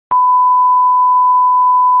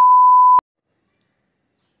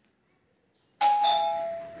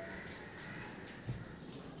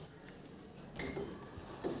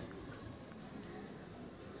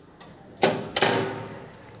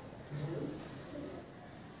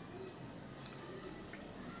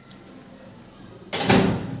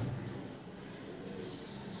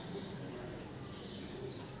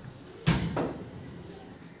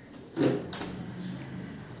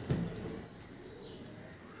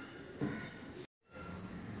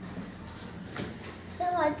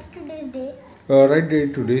today's date? Right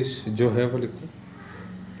date today's जो है वो लिखो.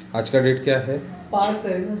 आज का डेट क्या है? 5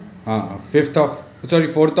 है ना. हाँ 5th of sorry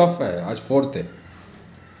 4th of है. आज 4th है.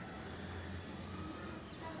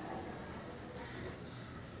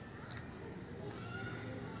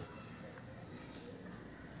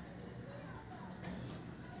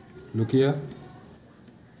 Look here.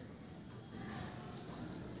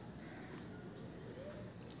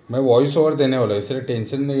 मैं वॉइस ओवर देने वाला हूँ इसलिए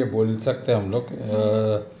टेंशन नहीं है. बोल सकते हैं हम लोग.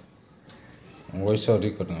 वॉइस ओवर ही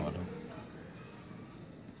करने वाला हूँ.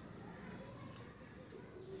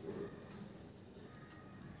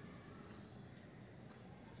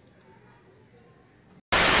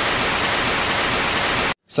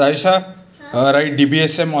 Saisha, write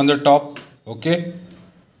DBSM on the top, okay?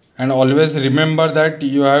 And always remember that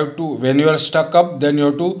you have to, when you are stuck up, then you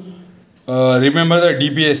have to remember the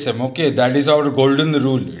DBSM, okay? That is our golden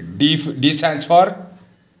rule. D stands for?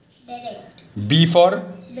 Direct. B for?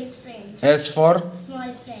 Big friends. S for?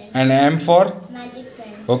 Small friends. And M for? Magic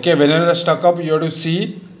friends. Okay, when you are stuck up, you have to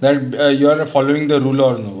see that you are following the rule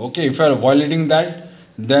or no. Okay, if you are violating that,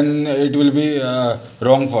 then it will be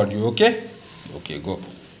wrong for you, okay? Okay, go.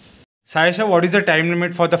 Saisha, what is the time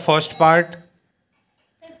limit for the first part?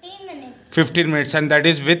 15 minutes. 15 minutes, and that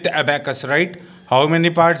is with Abacus, right? How many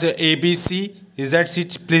parts? A, B, C. Is that C?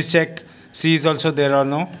 Please check. C is also there or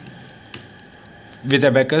no? With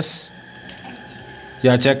Abacus?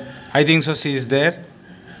 Yeah, check. I think so. C is there.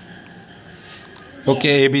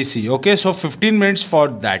 Okay, A, B, C. Okay, so 15 minutes for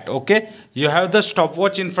that. Okay, you have the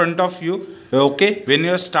stopwatch in front of you. Okay, when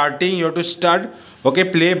you are starting, you have to start. Okay,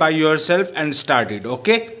 play by yourself and start it.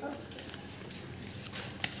 Okay.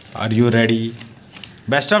 Are you ready?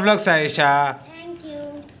 Best of luck, Saisha. Thank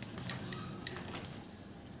you.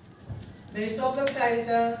 Best of luck,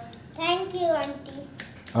 Saisha. Thank you, Auntie.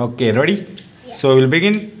 Okay, ready? Yeah. So we'll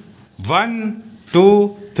begin. 1,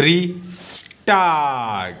 2, 3,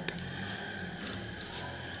 start.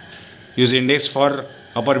 Use index for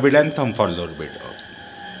upper bit and thumb for lower bit.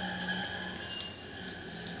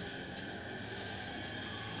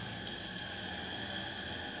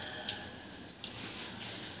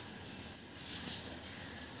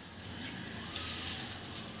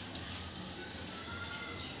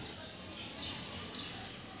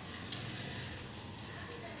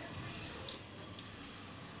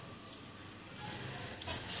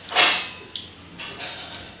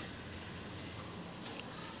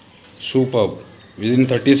 Superb. Within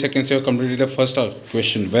 30 seconds, you have completed the first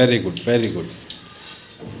question. Very good. Very good.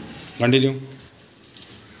 Continue.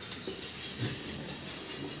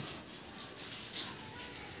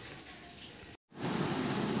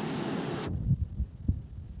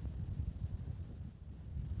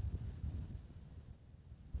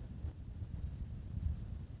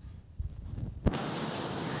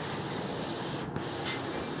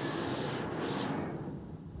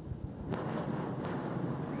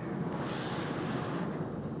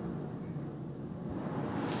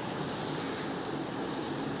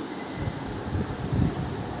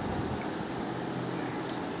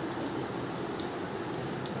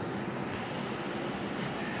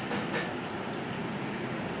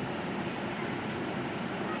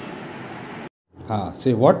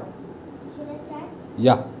 Say what? Should I start?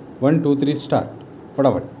 Yeah. 1, 2, 3, start.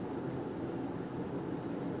 Fatapat.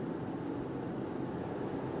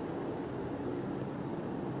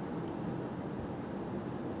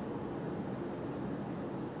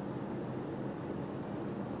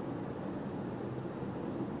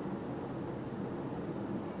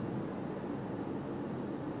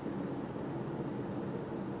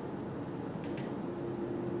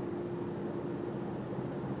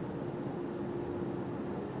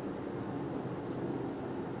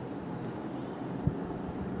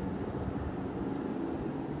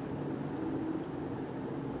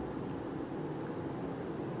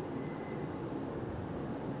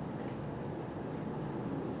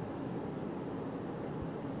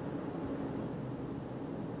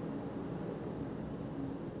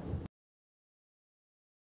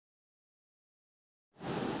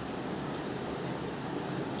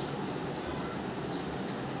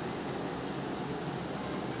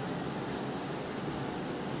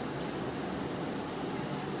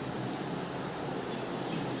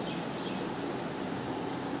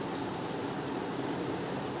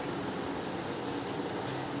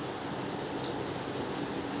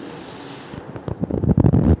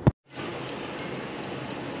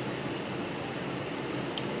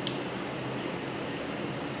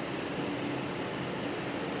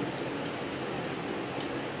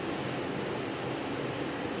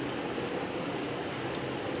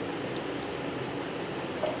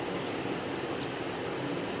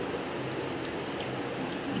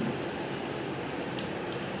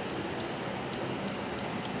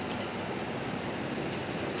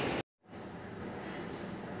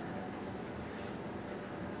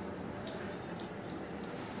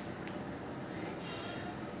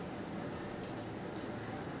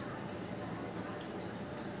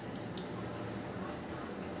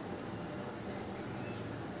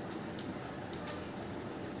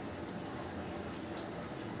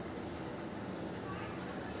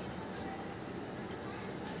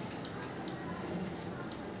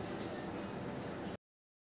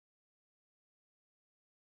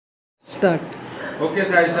 Start. Okay,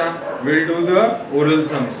 Saisha, we'll do the oral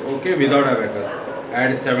sums, okay, without abacus.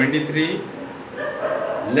 Add 73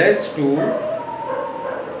 less 2,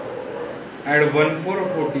 add 1 for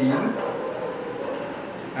 14,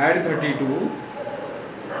 add 32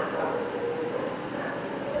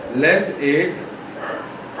 less 8,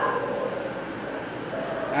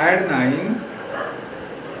 add 9,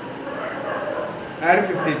 add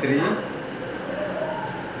 53.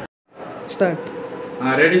 Start.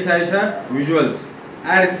 Ready, Saisha? Visuals.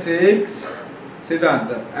 Add 6. See the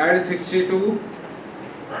answer. Add 62.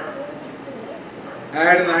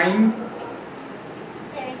 Add 9.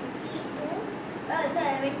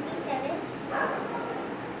 77.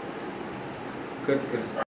 Cut.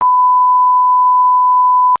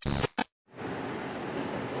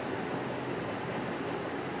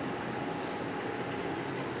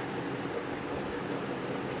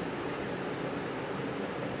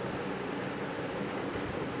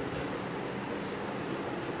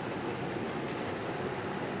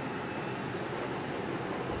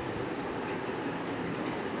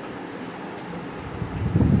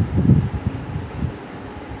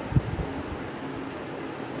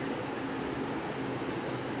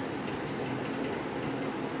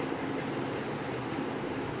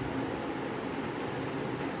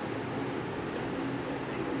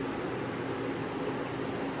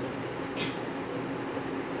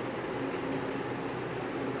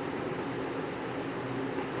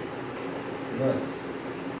 बस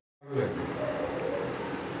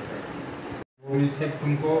वो mistake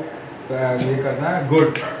तुमको ये करना है.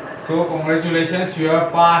 Good. So congratulations, you have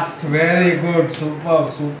passed. Very good. Super.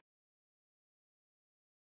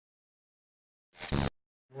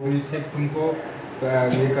 वो mistake तुमको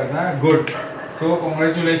ये करना है. Good. So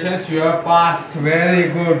congratulations, you have passed. Very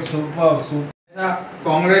good. Super.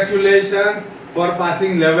 Congratulations for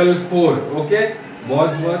passing level 4. Okay, बहुत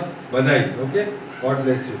बधाई. Okay, God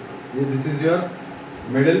bless you. ये this is your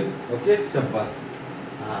medal. Okay, शाबाश.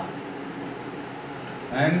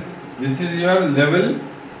 And this is your level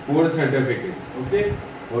 4 certificate. Okay,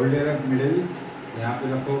 hold your medal. यहाँ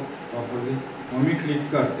पे रखो properly. Mummy click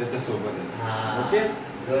कर त्याच्या सोबत. Okay,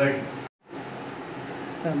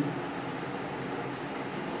 Done.